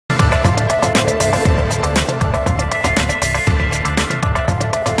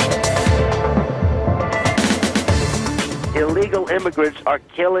illegal immigrants are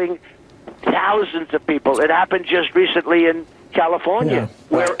killing thousands of people. It happened just recently in California,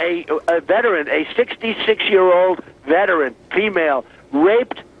 where a veteran, a 66-year-old veteran, female,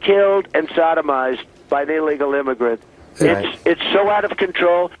 raped, killed, and sodomized by an illegal immigrant. It's so out of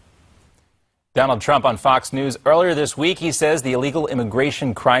control. Donald Trump on Fox News earlier this week, he says the illegal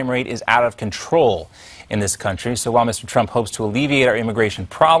immigration crime rate is out of control in this country. So while Mr. Trump hopes to alleviate our immigration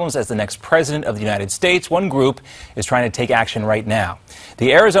problems as the next president of the United States, one group is trying to take action right now.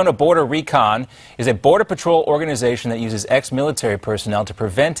 The Arizona Border Recon is a border patrol organization that uses ex-military personnel to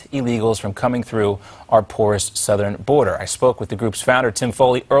prevent illegals from coming through our porous southern border. I spoke with the group's founder, Tim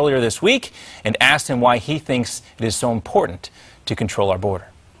Foley, earlier this week and asked him why he thinks it is so important to control our border.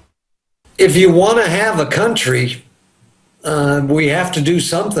 If you want to have a country, we have to do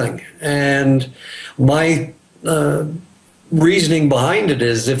something. And my reasoning behind it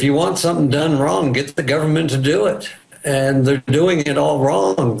is, if you want something done wrong, get the government to do it. And they're doing it all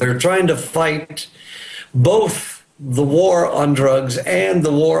wrong. They're trying to fight both the war on drugs and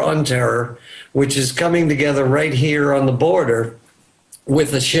the war on terror, which is coming together right here on the border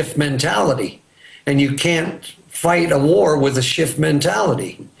with a shift mentality. And you can't fight a war with a shift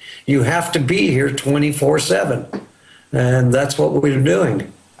mentality. You have to be here 24/7, and that's what we're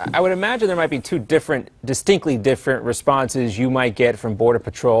doing. I would imagine there might be two distinctly different responses you might get from Border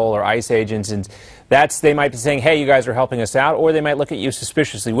Patrol or ICE agents, and they might be saying, hey, you guys are helping us out, or they might look at you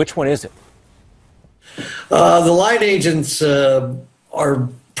suspiciously. Which one is it? The line agents are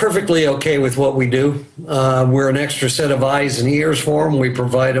perfectly okay with what we do. We're an extra set of eyes and ears for them. We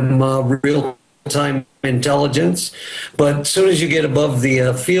provide them real-time intelligence, but as soon as you get above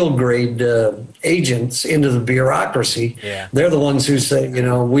the field grade agents into the bureaucracy, they're the ones who say, you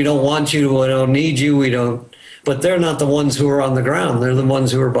know, we don't want you, we don't need you, we don't. But they're not the ones who are on the ground. They're the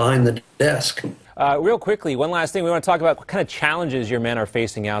ones who are behind the desk. Real quickly, one last thing. We want to talk about what kind of challenges your men are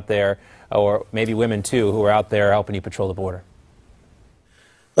facing out there, or maybe women too, who are out there helping you patrol the border.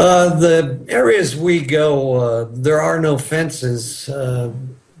 The areas we go, there are no fences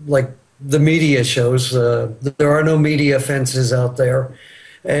like the media shows. There are no media fences out there,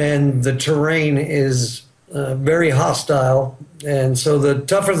 and the terrain is very hostile. And so the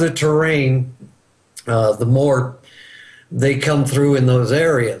tougher the terrain, the more they come through in those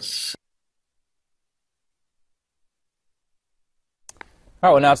areas. All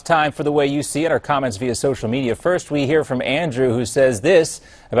right, well, now it's time for The Way You See It, our comments via social media. First, we hear from Andrew, who says this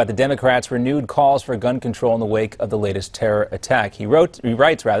about the Democrats' renewed calls for gun control in the wake of the latest terror attack. He writes,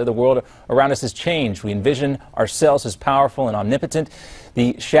 the world around us has changed. We envision ourselves as powerful and omnipotent.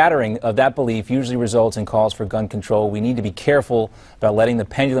 The shattering of that belief usually results in calls for gun control. We need to be careful about letting the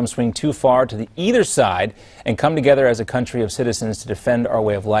pendulum swing too far to either side and come together as a country of citizens to defend our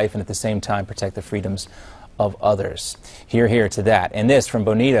way of life and at the same time protect the freedoms of others. Hear to that. And this from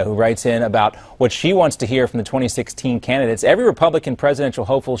Bonita, who writes in about what she wants to hear from the 2016 candidates. Every Republican presidential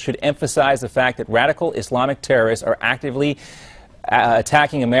hopeful should emphasize the fact that radical Islamic terrorists are actively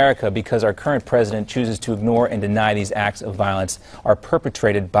attacking America because our current president chooses to ignore and deny these acts of violence are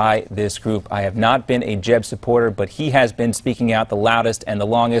perpetrated by this group. I have not been a Jeb supporter, but he has been speaking out the loudest and the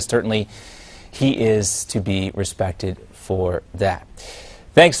longest. Certainly, he is to be respected for that.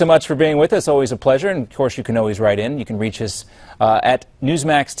 Thanks so much for being with us. Always a pleasure. And, of course, you can always write in. You can reach us at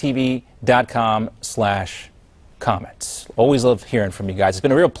newsmaxtv.com/comments. Always love hearing from you guys. It's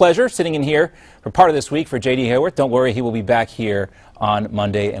been a real pleasure sitting in here for part of this week for J.D. Hayworth. Don't worry, he will be back here on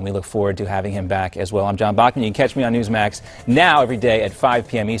Monday, and we look forward to having him back as well. I'm John Bachman. You can catch me on Newsmax now every day at 5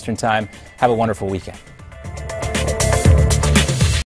 p.m. Eastern Time. Have a wonderful weekend.